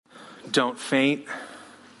Don't faint.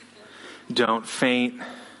 Don't faint.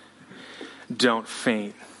 Don't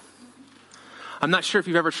faint. I'm not sure if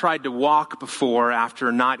you've ever tried to walk before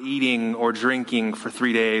after not eating or drinking for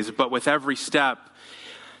 3 days, but with every step,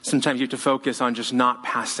 sometimes you have to focus on just not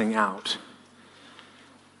passing out.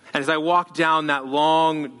 And as I walked down that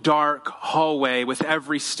long, dark hallway, with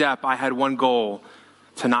every step, I had one goal: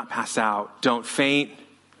 to not pass out. Don't faint.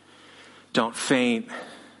 Don't faint.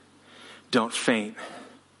 Don't faint.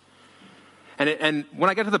 And when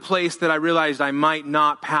I got to the place that I realized I might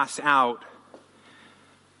not pass out,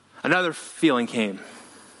 another feeling came.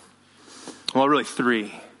 Well, really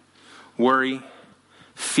three: worry,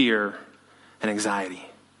 fear, and anxiety.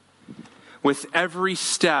 With every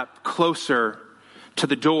step closer to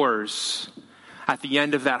the doors at the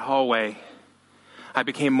end of that hallway, I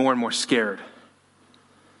became more and more scared.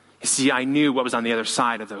 You see, I knew what was on the other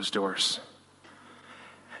side of those doors.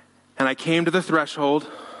 And I came to the threshold.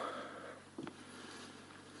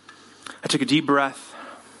 I took a deep breath.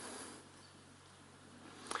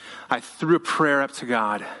 I threw a prayer up to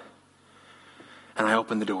God, and I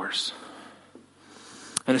opened the doors.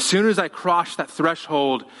 And as soon as I crossed that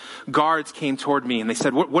threshold, guards came toward me and they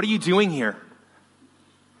said, what are you doing here?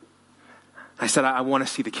 I said, I want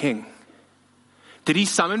to see the king. Did he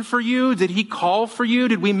summon for you? Did he call for you?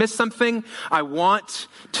 Did we miss something? I want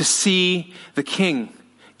to see the king.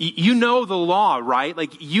 You know the law, right?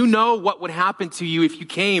 Like, you know what would happen to you if you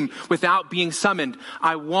came without being summoned.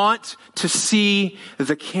 I want to see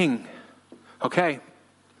the king. Okay,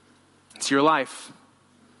 it's your life.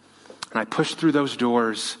 And I pushed through those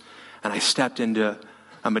doors and I stepped into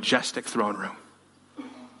a majestic throne room.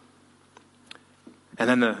 And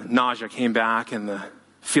then the nausea came back and the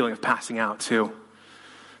feeling of passing out too.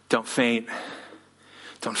 Don't faint.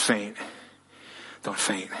 Don't faint. Don't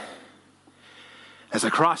faint. As I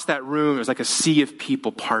crossed that room, it was like a sea of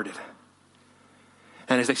people parted.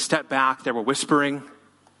 And as they stepped back, they were whispering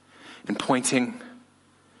and pointing.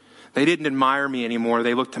 They didn't admire me anymore.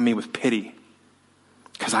 They looked at me with pity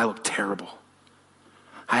because I looked terrible.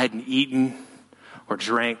 I hadn't eaten or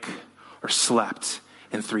drank or slept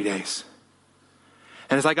in 3 days.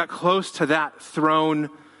 And as I got close to that throne,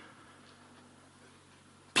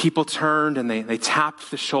 people turned and they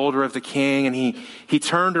tapped the shoulder of the king, and he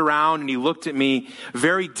turned around and he looked at me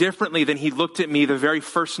very differently than he looked at me the very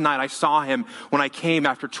first night I saw him when I came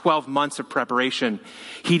after 12 months of preparation.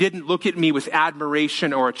 He didn't look at me with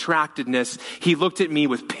admiration or attractiveness. He looked at me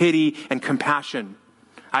with pity and compassion.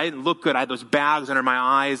 I didn't look good. I had those bags under my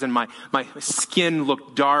eyes and my skin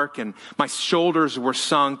looked dark and my shoulders were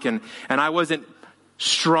sunk and I wasn't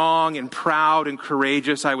strong and proud and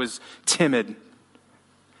courageous. I was timid.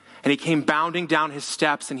 And he came bounding down his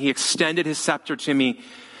steps and he extended his scepter to me.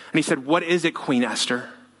 And he said, "What is it, Queen Esther?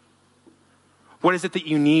 What is it that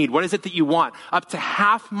you need? What is it that you want? Up to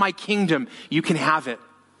half my kingdom, you can have it."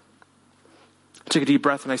 I took a deep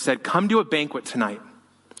breath and I said, "Come to a banquet tonight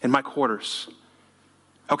in my quarters."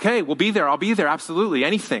 "Okay, we'll be there. I'll be there. Absolutely.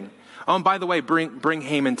 Anything. Oh, and by the way, bring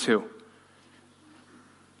Haman too."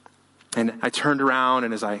 And I turned around,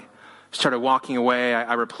 and as I started walking away,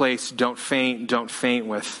 I replaced don't faint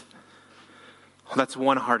with, well, that's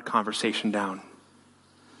one hard conversation down.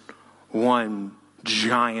 One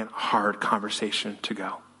giant hard conversation to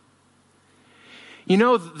go. You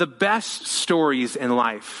know, the best stories in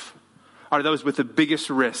life are those with the biggest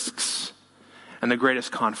risks and the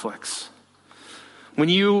greatest conflicts. When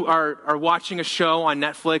you are watching a show on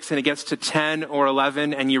Netflix and it gets to 10 or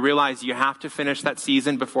 11 and you realize you have to finish that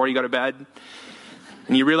season before you go to bed,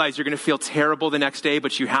 and you realize you're going to feel terrible the next day,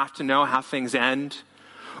 but you have to know how things end.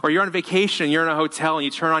 Or you're on vacation and you're in a hotel and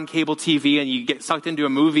you turn on cable TV and you get sucked into a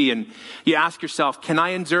movie and you ask yourself, can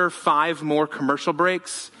I endure 5 more commercial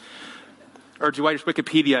breaks? Or do I just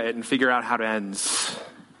Wikipedia it and figure out how it ends?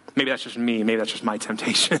 Maybe that's just me. Maybe that's just my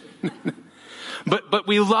temptation. But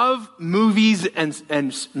we love movies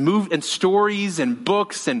and stories and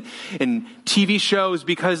books and TV shows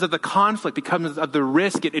because of the conflict, because of the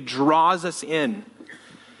risk. It draws us in.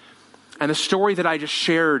 And the story that I just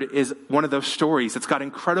shared is one of those stories. It's got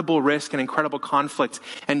incredible risk and incredible conflict,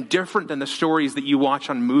 and different than the stories that you watch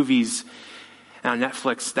on movies and on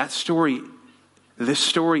Netflix. This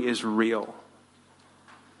story is real.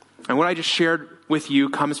 And what I just shared with you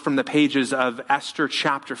comes from the pages of Esther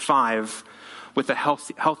chapter 5 with a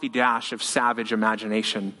healthy dash of savage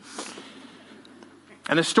imagination.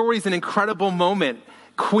 And the story is an incredible moment.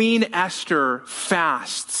 Queen Esther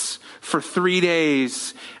fasts for 3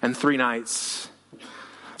 days and 3 nights.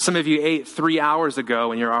 Some of you ate 3 hours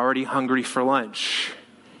ago and you're already hungry for lunch.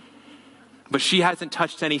 But she hasn't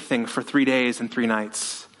touched anything for 3 days and 3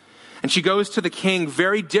 nights. And she goes to the king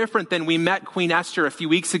very different than we met Queen Esther a few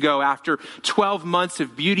weeks ago after 12 months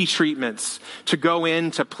of beauty treatments to go in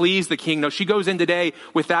to please the king. No, she goes in today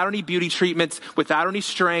without any beauty treatments, without any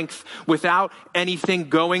strength, without anything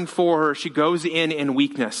going for her. She goes in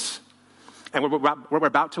weakness. And what we're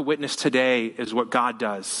about to witness today is what God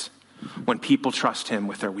does when people trust him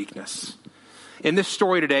with their weakness. In this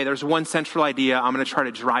story today, there's one central idea I'm going to try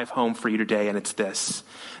to drive home for you today, and it's this: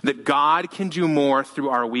 that God can do more through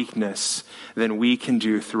our weakness than we can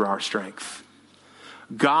do through our strength.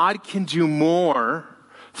 God can do more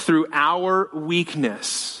through our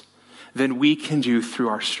weakness than we can do through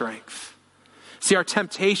our strength. See, our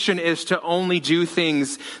temptation is to only do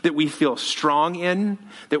things that we feel strong in,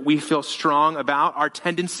 that we feel strong about. Our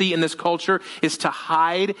tendency in this culture is to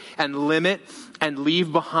hide and limit and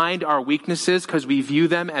leave behind our weaknesses because we view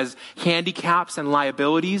them as handicaps and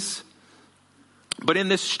liabilities. But in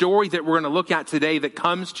this story that we're going to look at today that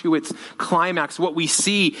comes to its climax, what we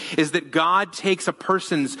see is that God takes a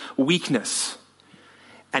person's weakness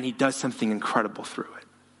and he does something incredible through it.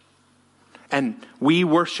 And we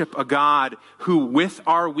worship a God who, with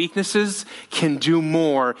our weaknesses, can do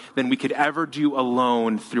more than we could ever do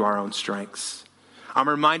alone through our own strengths. I'm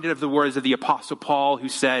reminded of the words of the Apostle Paul, who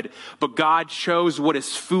said, "But God chose what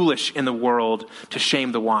is foolish in the world to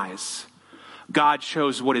shame the wise. God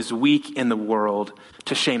chose what is weak in the world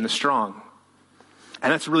to shame the strong."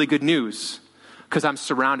 And that's really good news, because I'm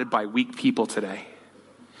surrounded by weak people today.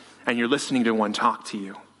 And you're listening to one talk to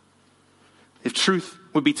you. If truth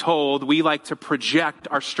would be told, we like to project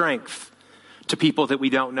our strength to people that we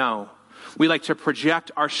don't know. We like to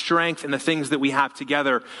project our strength in the things that we have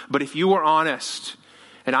together. But if you were honest,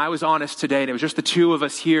 and I was honest today, and it was just the two of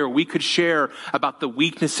us here, we could share about the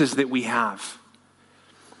weaknesses that we have.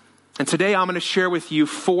 And today I'm going to share with you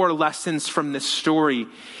 4 lessons from this story.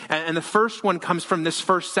 And the first one comes from this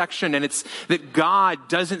first section, and it's that God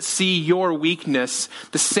doesn't see your weakness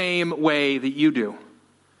the same way that you do.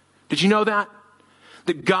 Did you know that?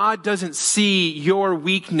 That God doesn't see your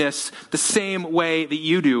weakness the same way that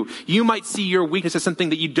you do. You might see your weakness as something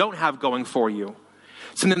that you don't have going for you.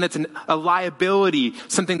 Something that's a liability,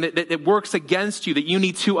 something that works against you, that you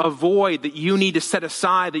need to avoid, that you need to set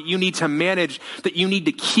aside, that you need to manage, that you need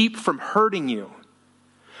to keep from hurting you.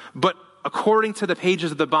 But according to the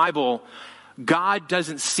pages of the Bible, God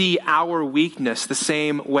doesn't see our weakness the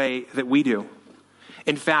same way that we do.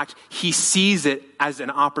 In fact, he sees it as an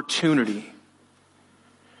opportunity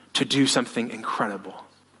to do something incredible.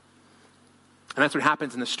 And that's what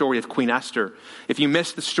happens in the story of Queen Esther. If you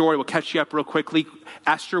missed the story, we'll catch you up real quickly.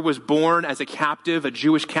 Esther was born as a captive, a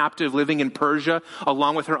Jewish captive living in Persia,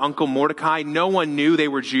 along with her uncle Mordecai. No one knew they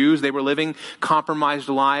were Jews. They were living compromised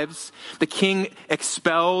lives. The king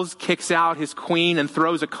kicks out his queen and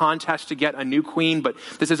throws a contest to get a new queen. But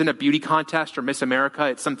this isn't a beauty contest or Miss America.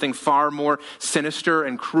 It's something far more sinister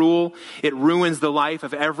and cruel. It ruins the life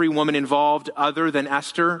of every woman involved other than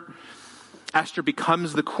Esther. Esther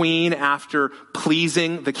becomes the queen after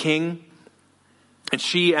pleasing the king. And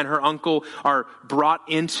she and her uncle are brought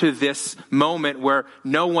into this moment where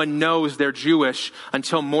no one knows they're Jewish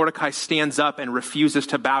until Mordecai stands up and refuses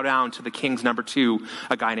to bow down to the king's number 2,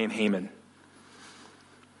 a guy named Haman.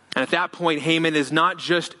 And at that point, Haman is not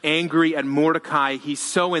just angry at Mordecai. He's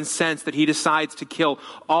so incensed that he decides to kill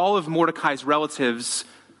all of Mordecai's relatives,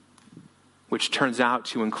 which turns out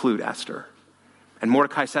to include Esther. And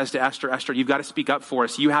Mordecai says to Esther, "Esther, you've got to speak up for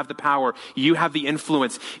us. You have the power. You have the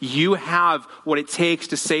influence. You have what it takes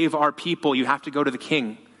to save our people. You have to go to the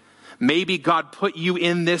king. Maybe God put you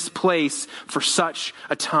in this place for such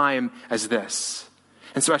a time as this."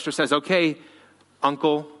 And so Esther says, "Okay,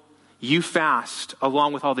 uncle, you fast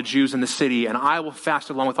along with all the Jews in the city, and I will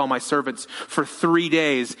fast along with all my servants for 3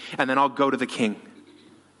 days, and then I'll go to the king."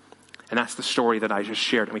 And that's the story that I just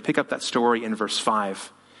shared. And we pick up that story in verse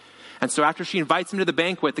 5. And so after she invites him to the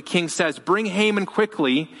banquet, the king says, "Bring Haman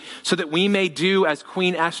quickly so that we may do as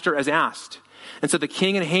Queen Esther has asked." And so the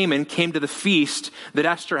king and Haman came to the feast that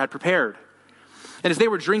Esther had prepared. And as they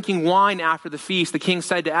were drinking wine after the feast, the king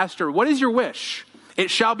said to Esther, "What is your wish? It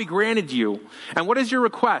shall be granted you. And what is your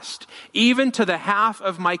request? Even to the half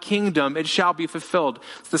of my kingdom, it shall be fulfilled."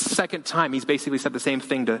 It's the second time he's basically said the same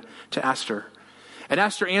thing to Esther. And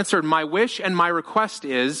Esther answered, "My wish and my request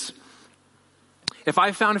is, if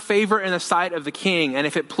I found favor in the sight of the king, and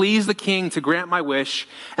if it please the king to grant my wish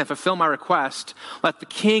and fulfill my request, let the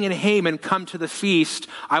king and Haman come to the feast.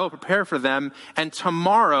 I will prepare for them, and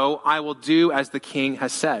tomorrow I will do as the king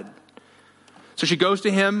has said." So she goes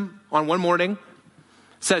to him on one morning,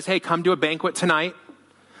 says, "Hey, come to a banquet tonight."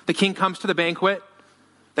 The king comes to the banquet.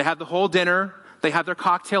 They have the whole dinner. They have their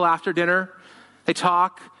cocktail after dinner. They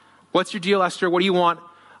talk. What's your deal, Esther? What do you want?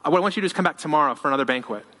 What I want you to do is come back tomorrow for another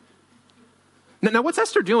banquet. Now, what's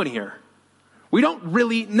Esther doing here? We don't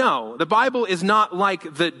really know. The Bible is not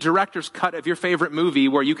like the director's cut of your favorite movie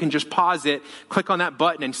where you can just pause it, click on that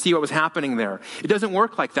button, and see what was happening there. It doesn't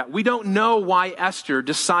work like that. We don't know why Esther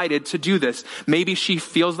decided to do this. Maybe she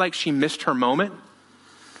feels like she missed her moment.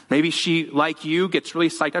 Maybe she, like you, gets really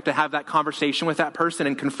psyched up to have that conversation with that person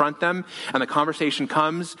and confront them. And the conversation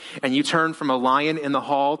comes and you turn from a lion in the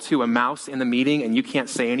hall to a mouse in the meeting and you can't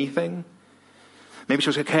say anything. Maybe she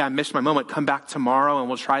was like, okay, I missed my moment. Come back tomorrow and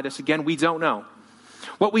we'll try this again. We don't know.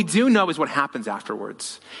 What we do know is what happens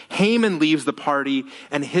afterwards. Haman leaves the party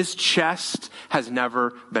and his chest has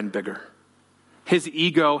never been bigger. His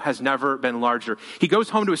ego has never been larger. He goes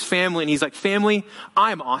home to his family and he's like, family,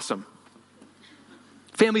 I'm awesome.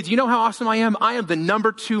 Family, do you know how awesome I am? I am the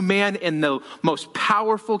number 2 man in the most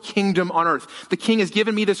powerful kingdom on earth. The king has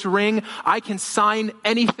given me this ring. I can sign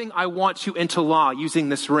anything I want to into law using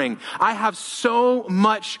this ring. I have so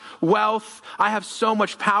much wealth. I have so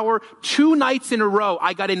much power. 2 nights in a row,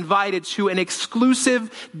 I got invited to an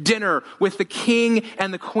exclusive dinner with the king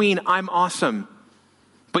and the queen. I'm awesome.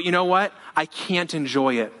 But you know what? I can't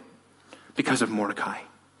enjoy it because of Mordecai.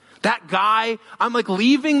 That guy, I'm like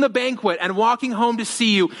leaving the banquet and walking home to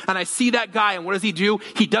see you, and I see that guy, and what does he do?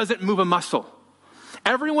 He doesn't move a muscle.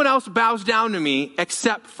 Everyone else bows down to me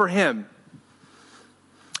except for him.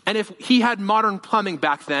 And if he had modern plumbing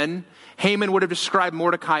back then, Haman would have described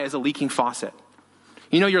Mordecai as a leaking faucet.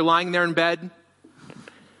 You know, you're lying there in bed,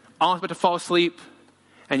 almost about to fall asleep,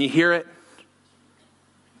 and you hear it.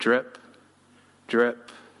 Drip,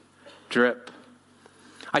 drip, drip.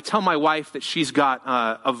 I tell my wife that she's got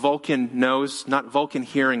a Vulcan nose, not Vulcan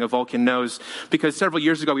hearing, a Vulcan nose, because several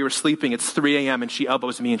years ago we were sleeping. It's 3 a.m. and she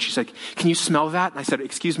elbows me and she's like, can you smell that? And I said,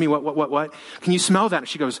 excuse me, what? Can you smell that? And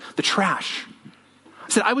she goes, the trash. I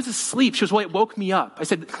said, I was asleep. She goes, well, it woke me up. I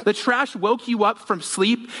said, the trash woke you up from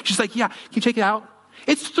sleep? She's like, yeah, can you take it out?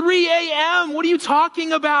 It's 3 a.m. What are you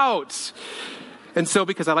talking about? And so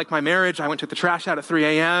because I like my marriage, I went and took the trash out at 3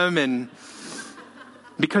 a.m. and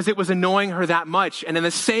because it was annoying her that much. And in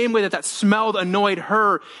the same way that smell annoyed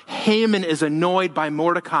her, Haman is annoyed by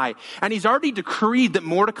Mordecai. And he's already decreed that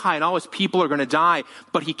Mordecai and all his people are going to die,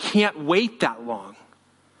 but he can't wait that long.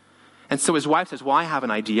 And so his wife says, well, I have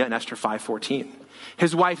an idea in Esther 5:14.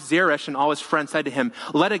 His wife Zeresh and all his friends said to him,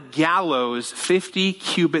 let a gallows 50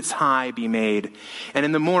 cubits high be made. And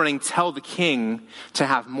in the morning, tell the king to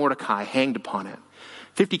have Mordecai hanged upon it.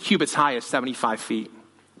 50 cubits high is 75 feet.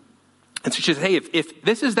 And so she says, hey, if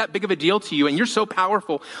this is that big of a deal to you and you're so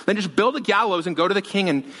powerful, then just build a gallows and go to the king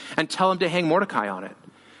and tell him to hang Mordecai on it.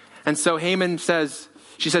 And so Haman says,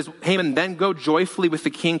 Haman, then go joyfully with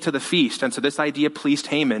the king to the feast. And so this idea pleased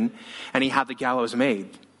Haman and he had the gallows made.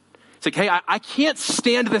 It's like, hey, I can't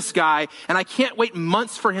stand this guy and I can't wait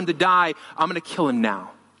months for him to die. I'm going to kill him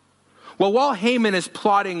now. Well, while Haman is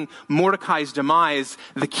plotting Mordecai's demise,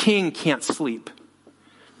 the king can't sleep.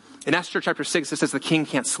 In Esther chapter 6, it says the king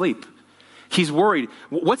can't sleep. He's worried.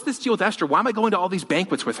 What's this deal with Esther? Why am I going to all these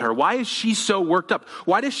banquets with her? Why is she so worked up?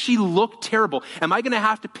 Why does she look terrible? Am I going to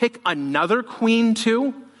have to pick another queen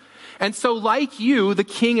too? And so like you, the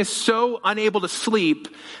king is so unable to sleep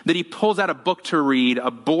that he pulls out a book to read,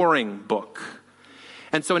 a boring book.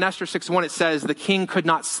 And so in Esther 6:1, it says, the king could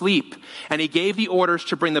not sleep, and he gave the orders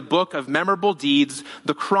to bring the book of memorable deeds,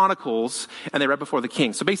 the Chronicles, and they read before the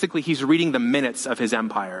king. So basically, he's reading the minutes of his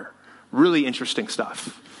empire. Really interesting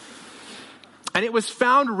stuff. And it was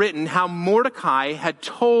found written how Mordecai had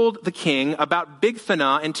told the king about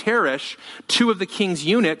Bigthana and Teresh, 2 of the king's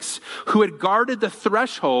eunuchs, who had guarded the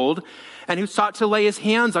threshold and who sought to lay his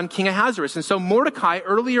hands on King Ahasuerus. And so Mordecai,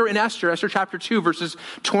 earlier in Esther chapter 2, verses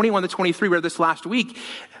 21 to 23, we read this last week,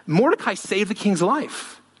 Mordecai saved the king's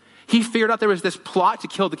life. He figured out there was this plot to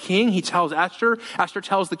kill the king. He tells Esther. Esther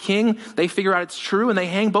tells the king. They figure out it's true, and they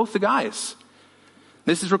hang both the guys.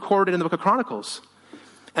 This is recorded in the book of Chronicles.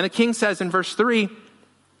 And the king says in verse 3,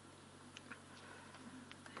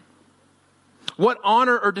 what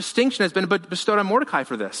honor or distinction has been bestowed on Mordecai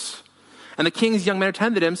for this? And the king's young men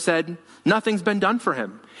attended him, said, nothing's been done for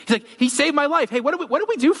him. He's like, he saved my life. Hey, what did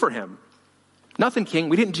we do for him? Nothing, king.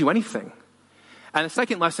 We didn't do anything. And the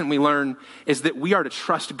second lesson we learn is that we are to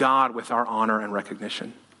trust God with our honor and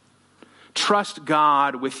recognition. Trust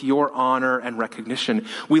God with your honor and recognition.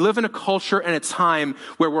 We live in a culture and a time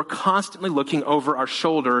where we're constantly looking over our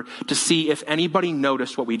shoulder to see if anybody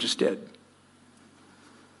noticed what we just did.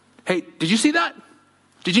 Hey, did you see that?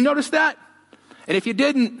 Did you notice that? And if you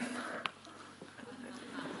didn't,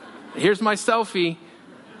 here's my selfie.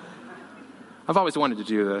 I've always wanted to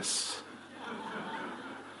do this.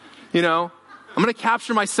 You know, I'm going to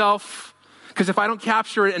capture myself, because if I don't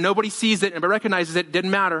capture it and nobody sees it and nobody recognizes it, it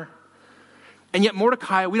didn't matter. And yet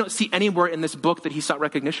Mordecai, we don't see anywhere in this book that he sought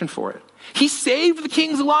recognition for it. He saved the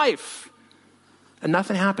king's life, and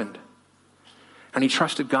nothing happened. And he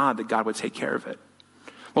trusted God that God would take care of it.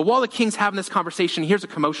 Well, while the king's having this conversation, he hears a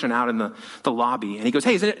commotion out in the lobby. And he goes,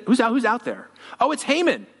 hey, who's out there? Oh, it's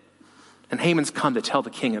Haman. And Haman's come to tell the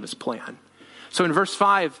king of his plan. So in verse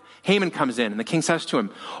 5, Haman comes in, and the king says to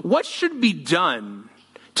him, what should be done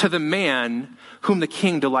to the man whom the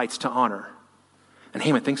king delights to honor? And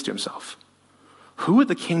Haman thinks to himself, who would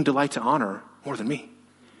the king delight to honor more than me?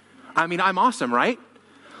 I mean, I'm awesome, right?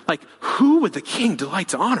 Like, who would the king delight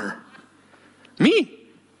to honor? Me,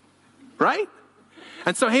 right?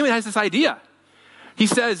 And so Haman has this idea. He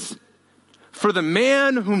says, for the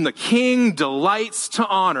man whom the king delights to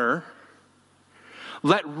honor,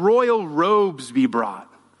 let royal robes be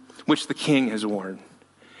brought, which the king has worn,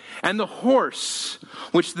 and the horse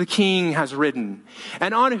which the king has ridden,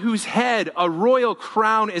 and on whose head a royal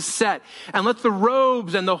crown is set. And let the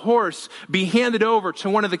robes and the horse be handed over to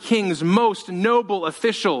one of the king's most noble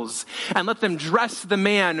officials, and let them dress the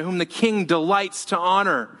man whom the king delights to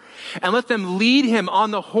honor. And let them lead him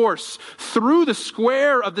on the horse through the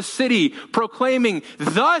square of the city, proclaiming,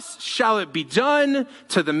 thus shall it be done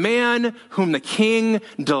to the man whom the king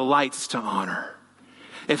delights to honor.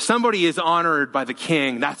 If somebody is honored by the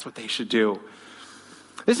king, that's what they should do.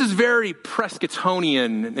 This is very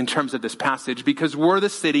Prescottonian in terms of this passage, because we're the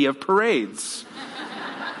city of parades.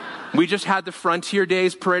 We just had the Frontier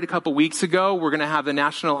Days parade a couple weeks ago. We're going to have the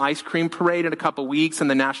National Ice Cream Parade in a couple weeks, and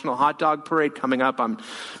the National Hot Dog Parade coming up. I'm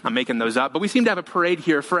making those up. But we seem to have a parade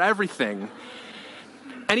here for everything.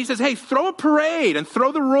 And he says, hey, throw a parade and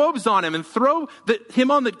throw the robes on him and throw him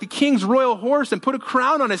on the king's royal horse and put a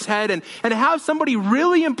crown on his head and have somebody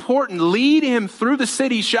really important lead him through the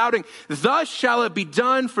city shouting, thus shall it be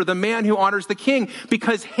done for the man who honors the king.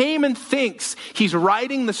 Because Haman thinks he's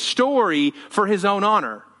writing the story for his own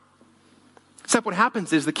honor. Except what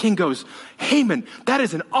happens is the king goes, Haman, that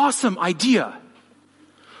is an awesome idea.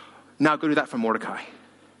 Now go do that for Mordecai.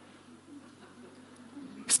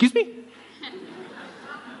 Excuse me?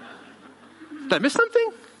 Did I miss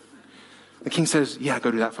something? The king says, yeah, go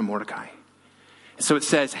do that for Mordecai. And so it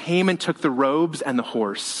says, Haman took the robes and the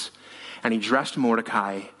horse, and he dressed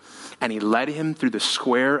Mordecai, and he led him through the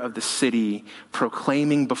square of the city,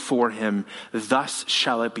 proclaiming before him, thus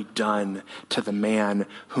shall it be done to the man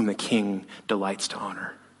whom the king delights to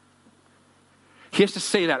honor. He has to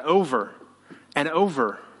say that over and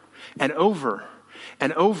over and over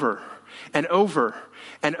and over and over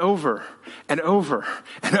and over and over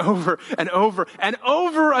and over and over and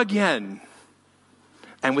over again.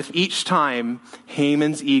 And with each time,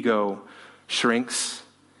 Haman's ego shrinks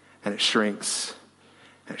and it shrinks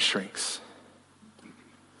and it shrinks.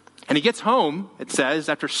 And he gets home, it says,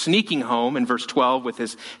 after sneaking home in verse 12 with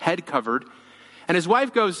his head covered. And his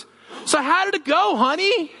wife goes, so how did it go,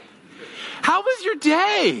 honey? How was your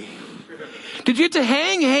day? Did you get to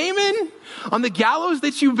hang Haman on the gallows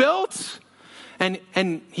that you built?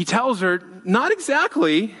 And he tells her, not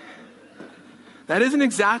exactly. That isn't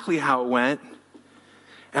exactly how it went.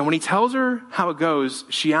 And when he tells her how it goes,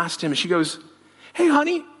 she asked him, she goes, hey,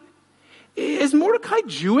 honey, is Mordecai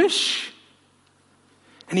Jewish?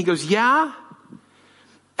 And he goes, yeah.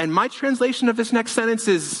 And my translation of this next sentence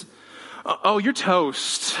is, oh, you're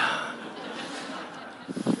toast.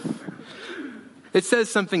 It says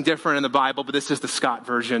something different in the Bible, but this is the Scott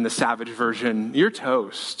version, the Savage version. You're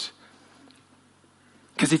toast.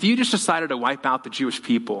 Because if you just decided to wipe out the Jewish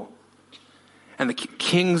people, and the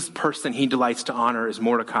king's person he delights to honor is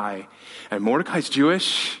Mordecai, and Mordecai's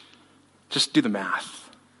Jewish, just do the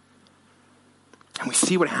math. And we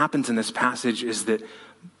see what happens in this passage is that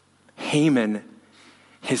Haman,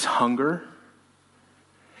 his hunger,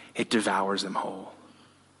 it devours him whole.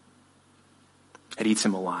 It eats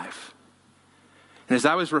him alive. And as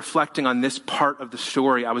I was reflecting on this part of the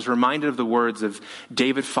story, I was reminded of the words of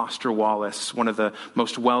David Foster Wallace, one of the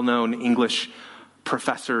most well-known English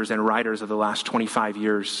professors and writers of the last 25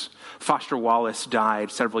 years. Foster Wallace died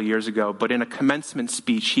several years ago, but in a commencement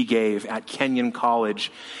speech he gave at Kenyon College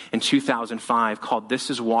in 2005 called This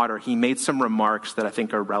is Water, he made some remarks that I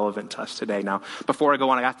think are relevant to us today. Now, before I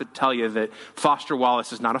go on, I have to tell you that Foster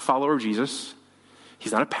Wallace is not a follower of Jesus.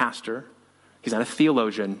 He's not a pastor. He's not a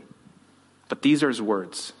theologian. But these are his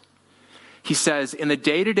words. He says, in the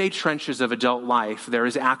day-to-day trenches of adult life, there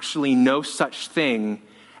is actually no such thing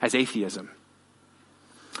as atheism.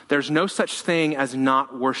 There's no such thing as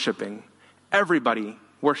not worshiping. Everybody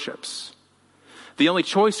worships. The only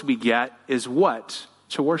choice we get is what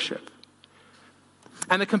to worship.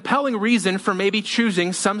 And the compelling reason for maybe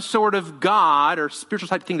choosing some sort of God or spiritual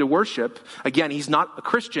type thing to worship, again, he's not a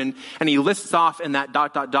Christian, and he lists off in that ...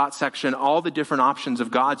 section all the different options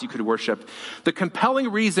of gods you could worship. The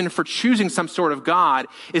compelling reason for choosing some sort of God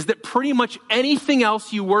is that pretty much anything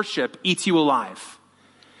else you worship eats you alive.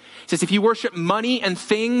 He says if you worship money and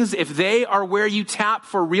things, if they are where you tap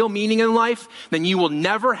for real meaning in life, then you will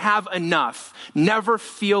never have enough, never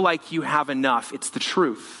feel like you have enough. It's the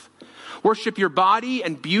truth. Worship your body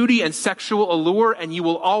and beauty and sexual allure, and you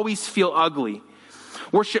will always feel ugly.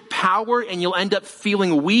 Worship power, and you'll end up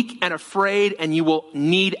feeling weak and afraid, and you will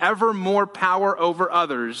need ever more power over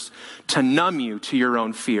others to numb you to your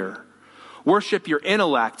own fear. Worship your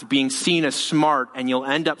intellect, being seen as smart, and you'll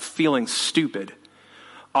end up feeling stupid,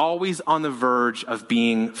 always on the verge of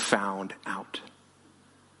being found out.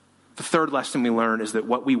 The third lesson we learn is that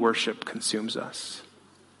what we worship consumes us.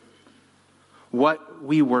 What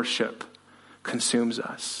we worship consumes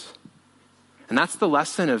us. And that's the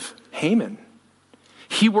lesson of Haman.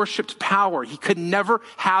 He worshiped power. He could never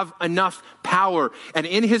have enough power. And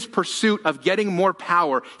in his pursuit of getting more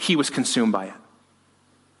power, he was consumed by it.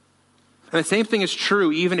 And the same thing is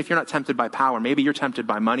true even if you're not tempted by power. Maybe you're tempted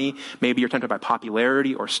by money. Maybe you're tempted by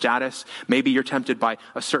popularity or status. Maybe you're tempted by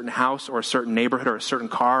a certain house or a certain neighborhood or a certain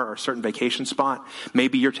car or a certain vacation spot.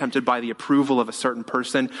 Maybe you're tempted by the approval of a certain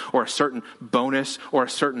person or a certain bonus or a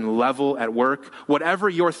certain level at work. Whatever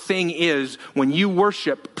your thing is, when you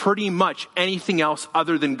worship pretty much anything else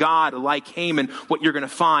other than God, like Haman, what you're going to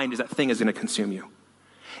find is that thing is going to consume you.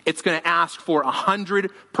 It's going to ask for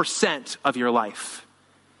 100% of your life.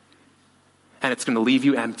 And it's going to leave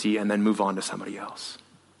you empty and then move on to somebody else.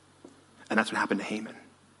 And that's what happened to Haman.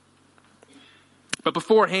 But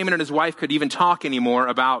before Haman and his wife could even talk anymore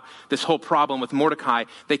about this whole problem with Mordecai,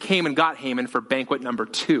 they came and got Haman for banquet number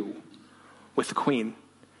 2 with the queen.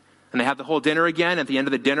 And they had the whole dinner again. At the end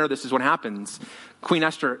of the dinner, this is what happens. Queen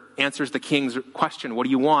Esther answers the king's question, "What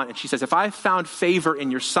do you want?" And she says, "If I have found favor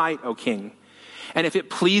in your sight, O king, and if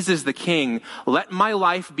it pleases the king, let my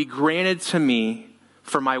life be granted to me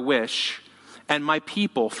for my wish, and my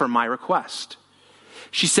people for my request."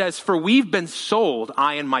 She says, "For we've been sold,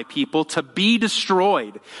 I and my people, to be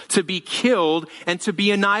destroyed, to be killed, and to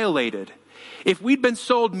be annihilated. If we'd been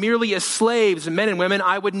sold merely as slaves, men and women,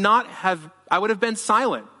 I would have been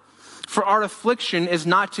silent. For our affliction is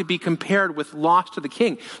not to be compared with loss to the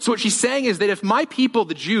king." So what she's saying is that if my people,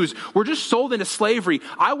 the Jews, were just sold into slavery,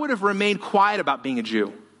 I would have remained quiet about being a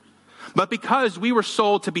Jew. But because we were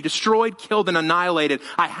sold to be destroyed, killed, and annihilated,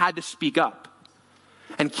 I had to speak up.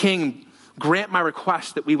 "And king, grant my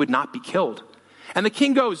request that we would not be killed." And the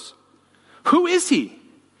king goes, "Who is he?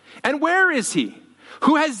 And where is he?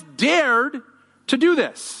 Who has dared to do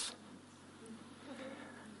this?"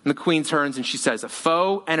 And the queen turns and she says, "A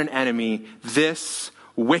foe and an enemy, this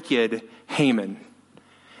wicked Haman."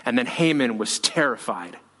 And then Haman was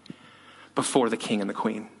terrified before the king and the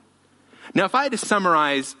queen. Now, if I had to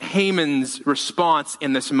summarize Haman's response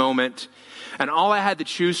in this moment, and all I had to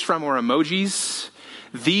choose from were emojis,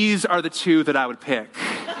 these are the 2 that I would pick.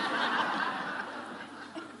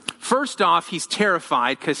 First off, he's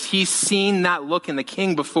terrified because he's seen that look in the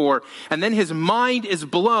king before. And then his mind is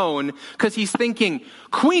blown because he's thinking,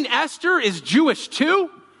 Queen Esther is Jewish too?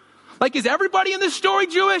 Like, is everybody in this story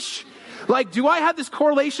Jewish? Like, do I have this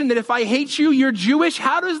correlation that if I hate you, you're Jewish?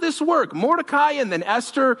 How does this work? Mordecai and then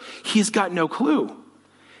Esther, he's got no clue.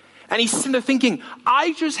 And he's sitting there thinking,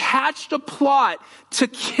 I just hatched a plot to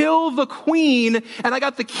kill the queen, and I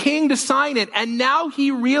got the king to sign it. And now he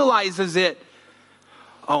realizes it.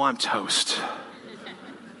 Oh, I'm toast.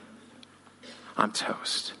 I'm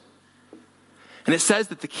toast. And it says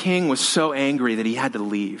that the king was so angry that he had to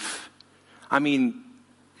leave. I mean,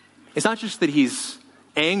 it's not just that he's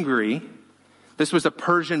angry. This was a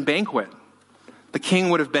Persian banquet. The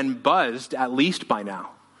king would have been buzzed at least by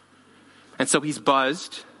now. And so he's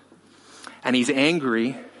buzzed. And he's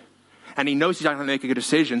angry, and he knows he's not going to make a good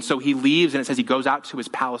decision, so he leaves, and it says he goes out to his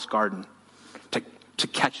palace garden to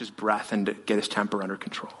catch his breath and to get his temper under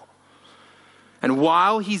control. And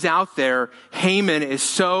while he's out there, Haman is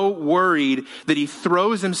so worried that he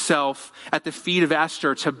throws himself at the feet of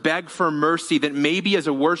Esther to beg for mercy that maybe as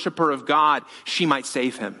a worshiper of God, she might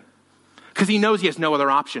save him. Because he knows he has no other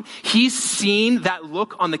option. He's seen that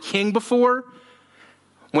look on the king before,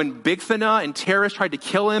 when Bigthana and Teresh tried to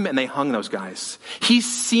kill him and they hung those guys. He's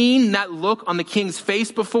seen that look on the king's face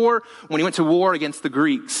before when he went to war against the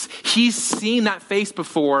Greeks. He's seen that face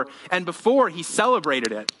before, and before he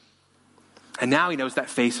celebrated it. And now he knows that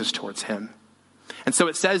face is towards him. And so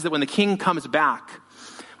it says that when the king comes back,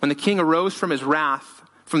 when the king arose from his wrath,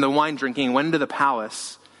 from the wine drinking, and went into the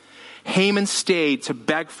palace, Haman stayed to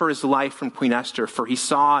beg for his life from Queen Esther, for he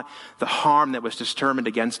saw the harm that was determined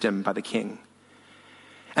against him by the king.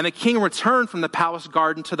 And the king returned from the palace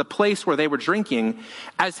garden to the place where they were drinking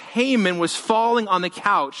as Haman was falling on the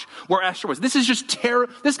couch where Esther was. This is just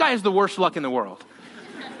terrible. This guy has the worst luck in the world.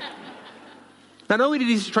 Not only did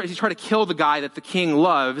he try to kill the guy that the king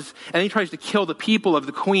loves, and then he tries to kill the people of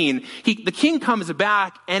the queen, the king comes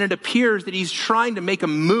back and it appears that he's trying to make a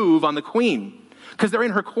move on the queen because they're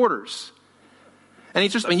in her quarters. And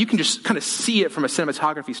you can just kind of see it from a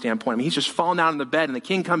cinematography standpoint. He's just fallen down in the bed and the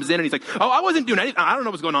king comes in and he's like, oh, I wasn't doing anything. I don't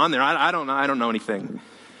know what's going on there. I don't know anything.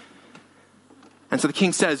 And so the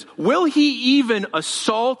king says, will he even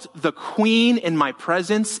assault the queen in my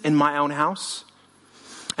presence in my own house?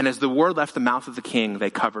 And as the word left the mouth of the king, they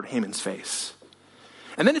covered Haman's face.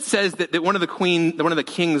 And then it says that one of the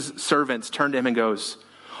king's servants turned to him and goes,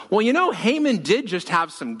 well, Haman did just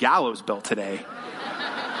have some gallows built today.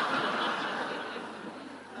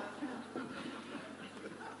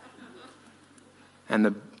 And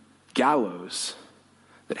the gallows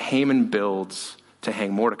that Haman builds to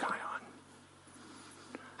hang Mordecai on,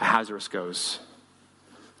 Ahasuerus goes,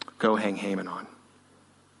 go hang Haman on.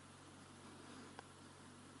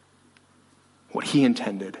 What he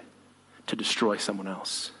intended to destroy someone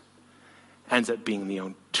else ends up being the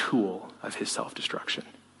own tool of his self-destruction.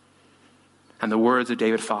 And the words of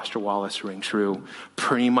David Foster Wallace ring true.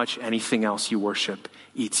 Pretty much anything else you worship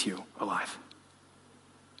eats you alive.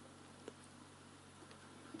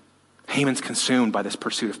 Haman's consumed by this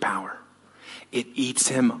pursuit of power. It eats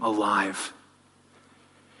him alive.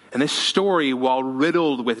 And this story, while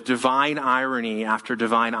riddled with divine irony after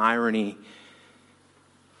divine irony,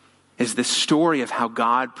 is this story of how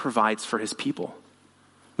God provides for his people.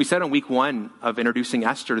 We said on week 1 of introducing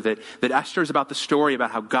Esther that Esther is about the story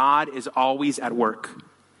about how God is always at work,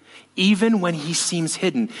 even when he seems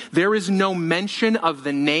hidden. There is no mention of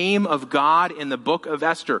the name of God in the book of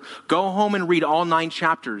Esther. Go home and read all 9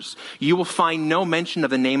 chapters. You will find no mention of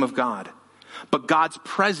the name of God. But God's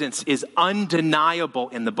presence is undeniable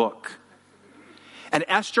in the book. And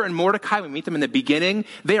Esther and Mordecai, we meet them in the beginning,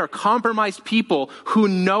 they are compromised people who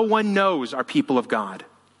no one knows are people of God.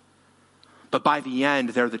 But by the end,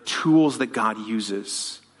 they're the tools that God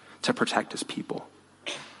uses to protect his people.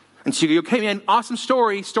 And so you go, okay, man, awesome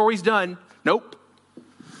story. Story's done. Nope.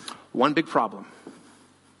 One big problem.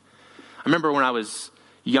 I remember when I was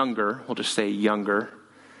younger, we'll just say younger,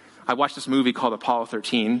 I watched this movie called Apollo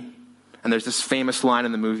 13. And there's this famous line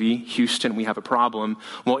in the movie, Houston, we have a problem.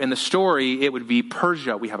 Well, in the story, it would be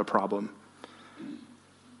Persia, we have a problem.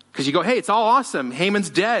 Because you go, hey, it's all awesome.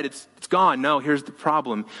 Haman's dead. It's gone. No, here's the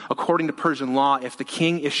problem. According to Persian law, if the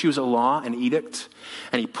king issues a law, an edict,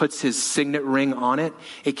 and he puts his signet ring on it,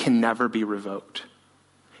 it can never be revoked,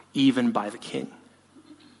 even by the king.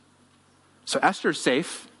 So Esther's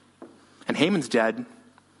safe, and Haman's dead.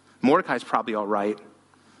 Mordecai's probably all right,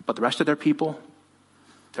 but the rest of their people,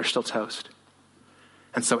 they're still toast.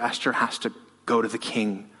 And so Esther has to go to the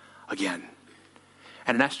king again.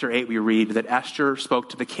 And in Esther 8, we read that Esther spoke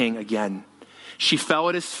to the king again. She fell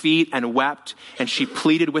at his feet and wept, and she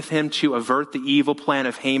pleaded with him to avert the evil plan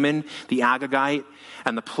of Haman, the Agagite,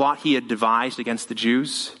 and the plot he had devised against the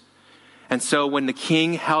Jews. And so when the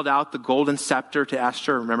king held out the golden scepter to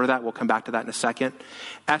Esther, remember that? We'll come back to that in a second.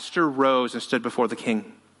 Esther rose and stood before the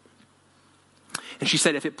king. And she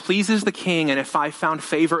said, if it pleases the king, and if I found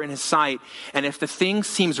favor in his sight, and if the thing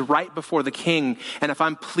seems right before the king, and if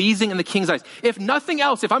I'm pleasing in the king's eyes, if nothing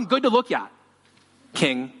else, if I'm good to look at,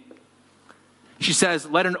 king, she says,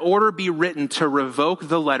 let an order be written to revoke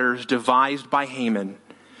the letters devised by Haman,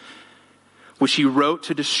 which he wrote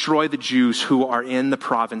to destroy the Jews who are in the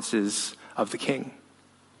provinces of the king.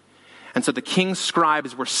 And so the king's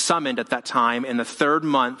scribes were summoned at that time in the 3rd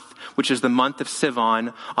month, which is the month of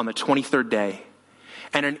Sivan, on the 23rd day.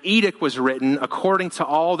 And an edict was written according to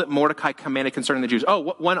all that Mordecai commanded concerning the Jews.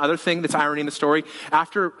 Oh, one other thing that's irony in the story.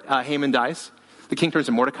 After Haman dies, the king turns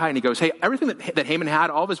to Mordecai and he goes, hey, everything that Haman had,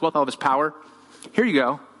 all of his wealth, all of his power, here you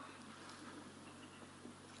go.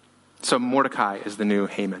 So Mordecai is the new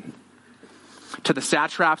Haman. To the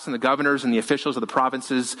satraps and the governors and the officials of the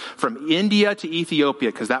provinces from India to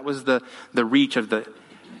Ethiopia, because that was the reach of the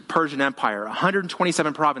Persian Empire,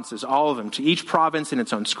 127 provinces, all of them, to each province in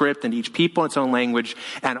its own script and each people in its own language,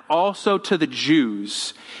 and also to the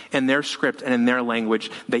Jews in their script and in their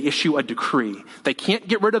language, they issue a decree. They can't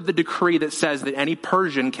get rid of the decree that says that any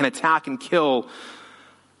Persian can attack and kill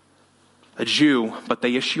a Jew, but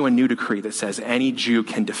they issue a new decree that says any Jew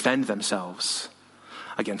can defend themselves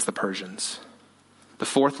against the Persians. The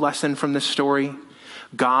 4th lesson from this story,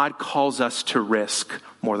 God calls us to risk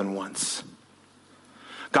more than once.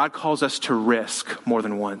 God calls us to risk more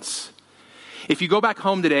than once. If you go back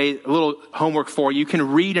home today, a little homework for you, you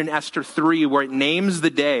can read in Esther 3 where it names the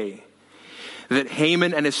day that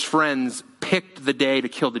Haman and his friends picked the day to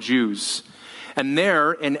kill the Jews. And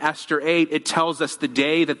there in Esther 8, it tells us the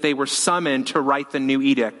day that they were summoned to write the new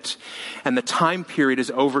edict. And the time period is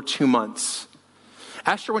over 2 months.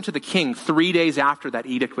 Esther went to the king 3 days after that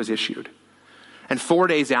edict was issued. And 4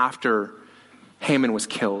 days after, Haman was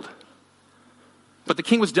killed. But the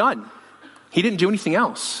king was done. He didn't do anything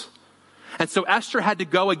else. And so Esther had to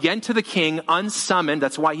go again to the king unsummoned.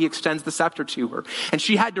 That's why he extends the scepter to her. And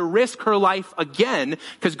she had to risk her life again,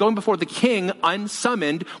 because going before the king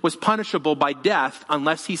unsummoned was punishable by death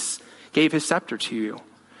unless he gave his scepter to you.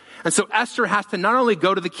 And so Esther has to not only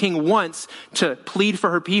go to the king once to plead for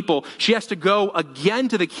her people, she has to go again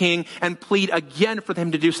to the king and plead again for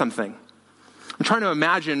him to do something. I'm trying to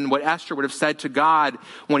imagine what Esther would have said to God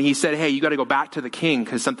when he said, hey, you got to go back to the king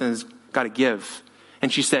because something's got to give.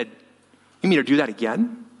 And she said, you want me to do that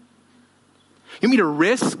again? You want me to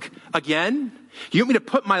risk again? You want me to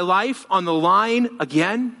put my life on the line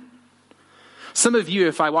again? Some of you,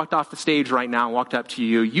 if I walked off the stage right now and walked up to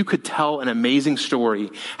you, you could tell an amazing story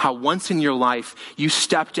how once in your life you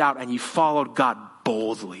stepped out and you followed God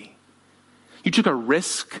boldly. You took a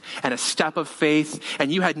risk and a step of faith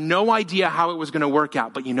and you had no idea how it was going to work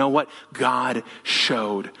out. But you know what? God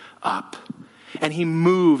showed up and he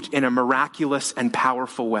moved in a miraculous and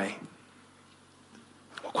powerful way.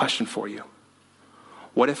 Question for you.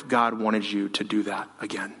 What if God wanted you to do that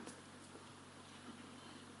again?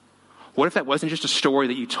 What if that wasn't just a story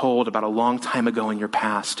that you told about a long time ago in your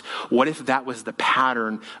past? What if that was the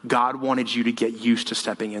pattern God wanted you to get used to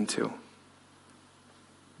stepping into?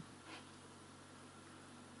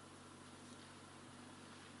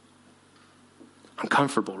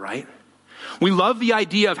 Uncomfortable, right? We love the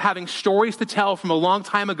idea of having stories to tell from a long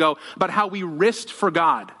time ago about how we risked for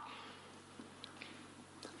God.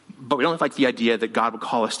 But we don't like the idea that God would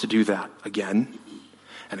call us to do that again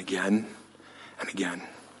and again and again.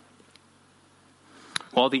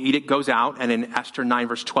 Well, the edict goes out, and in Esther 9,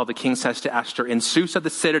 verse 12, the king says to Esther, in Susa,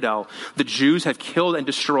 the citadel, the Jews have killed and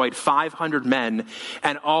destroyed 500 men,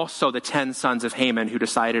 and also the 10 sons of Haman who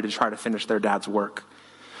decided to try to finish their dad's work.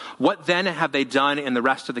 What then have they done in the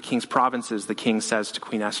rest of the king's provinces, the king says to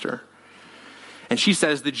Queen Esther. And she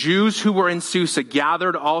says, the Jews who were in Susa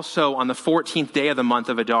gathered also on the 14th day of the month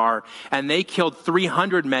of Adar, and they killed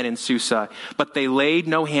 300 men in Susa, but they laid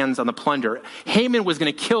no hands on the plunder. Haman was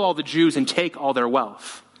going to kill all the Jews and take all their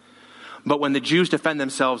wealth. But when the Jews defend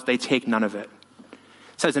themselves, they take none of it.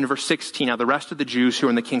 It says in verse 16, now the rest of the Jews who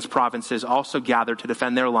were in the king's provinces also gathered to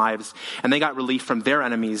defend their lives, and they got relief from their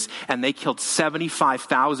enemies, and they killed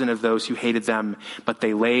 75,000 of those who hated them, but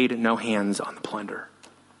they laid no hands on the plunder.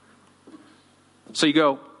 So you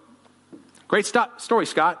go, great story,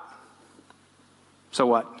 Scott. So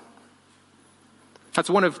what? That's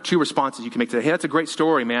one of two responses you can make today. Hey, that's a great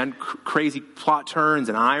story, man. Crazy plot turns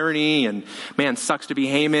and irony and, man, sucks to be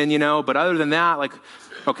Haman, But other than that,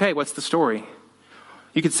 okay, what's the story?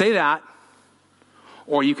 You could say that,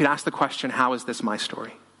 or you could ask the question, how is this my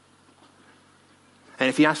story? And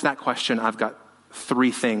if you ask that question, I've got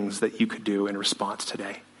 3 things that you could do in response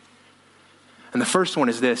today. And the first one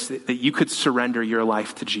is this, that you could surrender your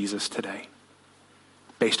life to Jesus today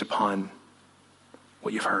based upon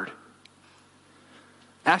what you've heard.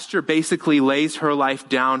 Esther basically lays her life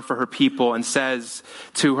down for her people and says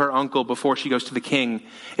to her uncle before she goes to the king,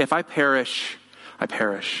 if I perish, I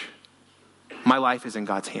perish. My life is in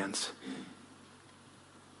God's hands.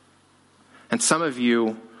 And some of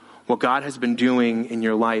you, what God has been doing in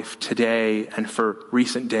your life today and for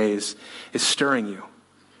recent days is stirring you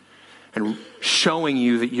and showing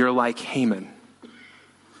you that you're like Haman.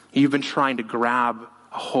 You've been trying to grab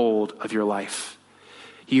a hold of your life.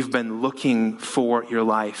 You've been looking for your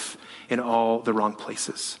life in all the wrong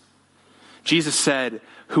places. Jesus said,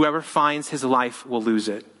 whoever finds his life will lose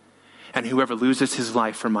it, and whoever loses his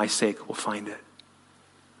life for my sake will find it.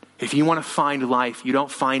 If you want to find life, you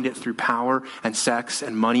don't find it through power and sex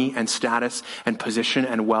and money and status and position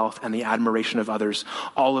and wealth and the admiration of others.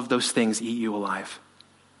 All of those things eat you alive.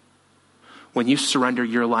 When you surrender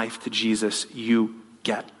your life to Jesus, you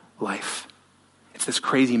get life. It's this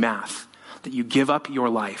crazy math that you give up your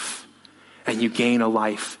life and you gain a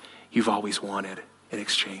life you've always wanted in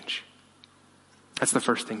exchange. That's the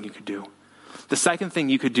first thing you could do. The second thing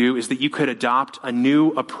you could do is that you could adopt a new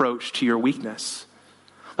approach to your weakness.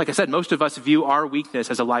 Like I said, most of us view our weakness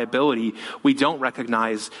as a liability. We don't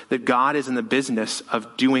recognize that God is in the business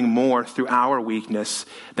of doing more through our weakness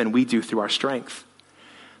than we do through our strength.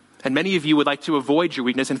 And many of you would like to avoid your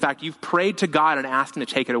weakness. In fact, you've prayed to God and asked him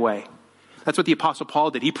to take it away. That's what the Apostle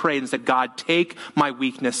Paul did. He prayed and said, God, take my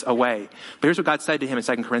weakness away. But here's what God said to him in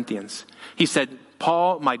 2 Corinthians. He said,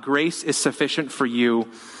 Paul, my grace is sufficient for you,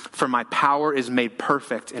 for my power is made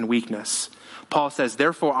perfect in weakness. Paul says,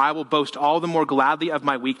 therefore, I will boast all the more gladly of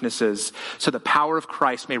my weaknesses, so the power of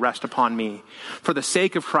Christ may rest upon me. For the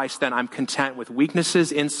sake of Christ, then, I'm content with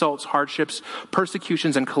weaknesses, insults, hardships,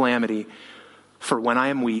 persecutions, and calamity. For when I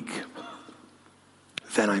am weak,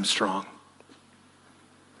 then I'm strong.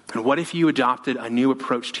 And what if you adopted a new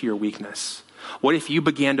approach to your weakness? What if you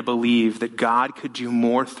began to believe that God could do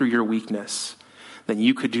more through your weakness than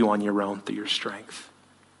you could do on your own through your strength?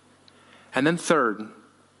 And then third,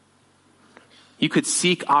 you could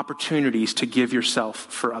seek opportunities to give yourself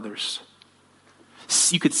for others.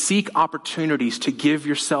 You could seek opportunities to give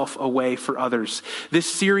yourself away for others. This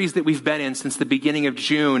series that we've been in since the beginning of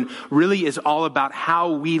June really is all about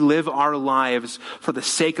how we live our lives for the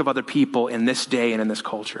sake of other people in this day and in this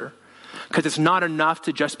culture. Because it's not enough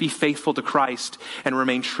to just be faithful to Christ and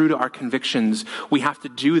remain true to our convictions. We have to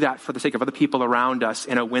do that for the sake of other people around us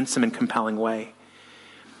in a winsome and compelling way.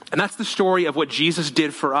 And that's the story of what Jesus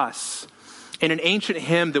did for us. In an ancient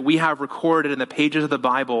hymn that we have recorded in the pages of the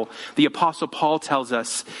Bible, the Apostle Paul tells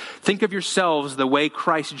us, think of yourselves the way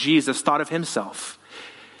Christ Jesus thought of himself.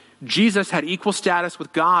 Jesus had equal status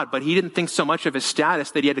with God, but he didn't think so much of his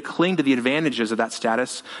status that he had to cling to the advantages of that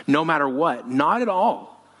status no matter what. Not at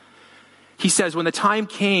all. He says, when the time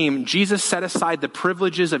came, Jesus set aside the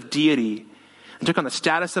privileges of deity and took on the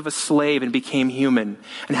status of a slave and became human.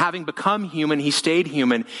 And having become human, he stayed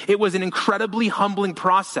human. It was an incredibly humbling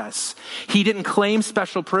process. He didn't claim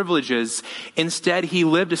special privileges. Instead, he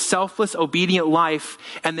lived a selfless, obedient life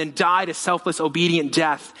and then died a selfless, obedient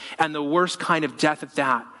death, and the worst kind of death at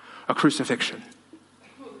that, a crucifixion.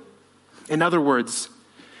 In other words,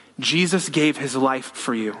 Jesus gave his life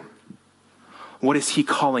for you. What is he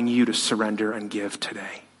calling you to surrender and give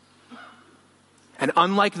today? And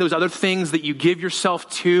unlike those other things that you give yourself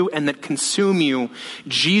to and that consume you,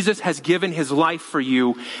 Jesus has given his life for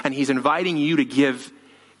you, and he's inviting you to give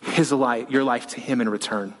your life to him in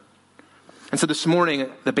return. And so this morning,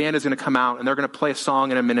 the band is going to come out, and they're going to play a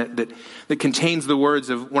song in a minute that contains the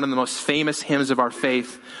words of one of the most famous hymns of our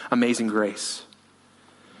faith, Amazing Grace.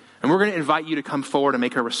 And we're going to invite you to come forward and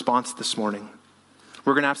make a response this morning.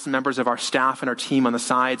 We're going to have some members of our staff and our team on the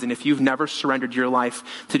sides. And if you've never surrendered your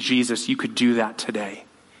life to Jesus, you could do that today.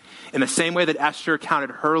 In the same way that Esther counted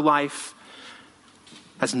her life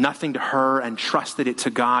as nothing to her and trusted it to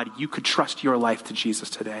God, you could trust your life to Jesus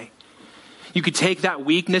today. You could take that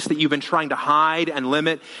weakness that you've been trying to hide and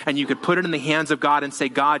limit, and you could put it in the hands of God and say,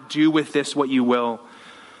 God, do with this what you will.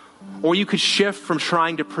 Or you could shift from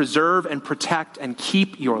trying to preserve and protect and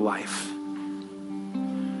keep your life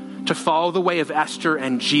to follow the way of Esther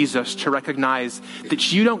and Jesus, to recognize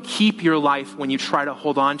that you don't keep your life when you try to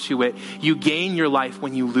hold on to it. You gain your life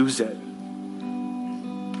when you lose it.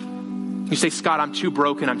 You say, Scott, I'm too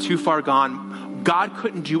broken. I'm too far gone. God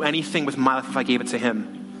couldn't do anything with my life if I gave it to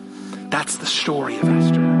him. That's the story of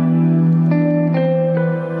Esther.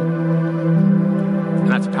 And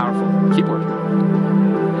that's powerful. Keyboard.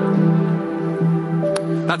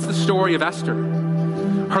 That's the story of Esther.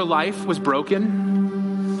 Her life was broken.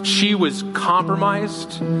 She was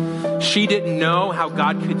compromised. She didn't know how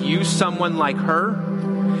God could use someone like her.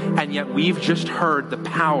 And yet we've just heard the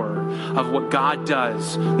power of what God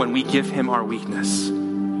does when we give him our weakness.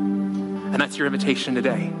 And that's your invitation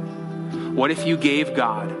today. What if you gave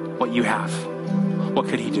God what you have? What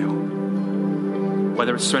could he do?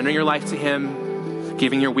 Whether it's surrendering your life to him,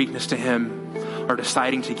 giving your weakness to him, or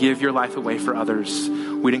deciding to give your life away for others,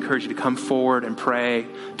 we'd encourage you to come forward and pray,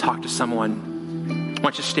 talk to someone. Why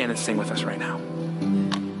don't you stand and sing with us right now?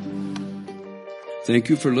 Thank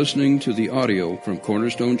you for listening to the audio from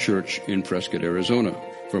Cornerstone Church in Prescott, Arizona.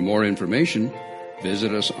 For more information,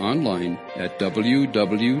 visit us online at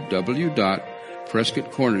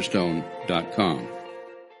www.prescottcornerstone.com.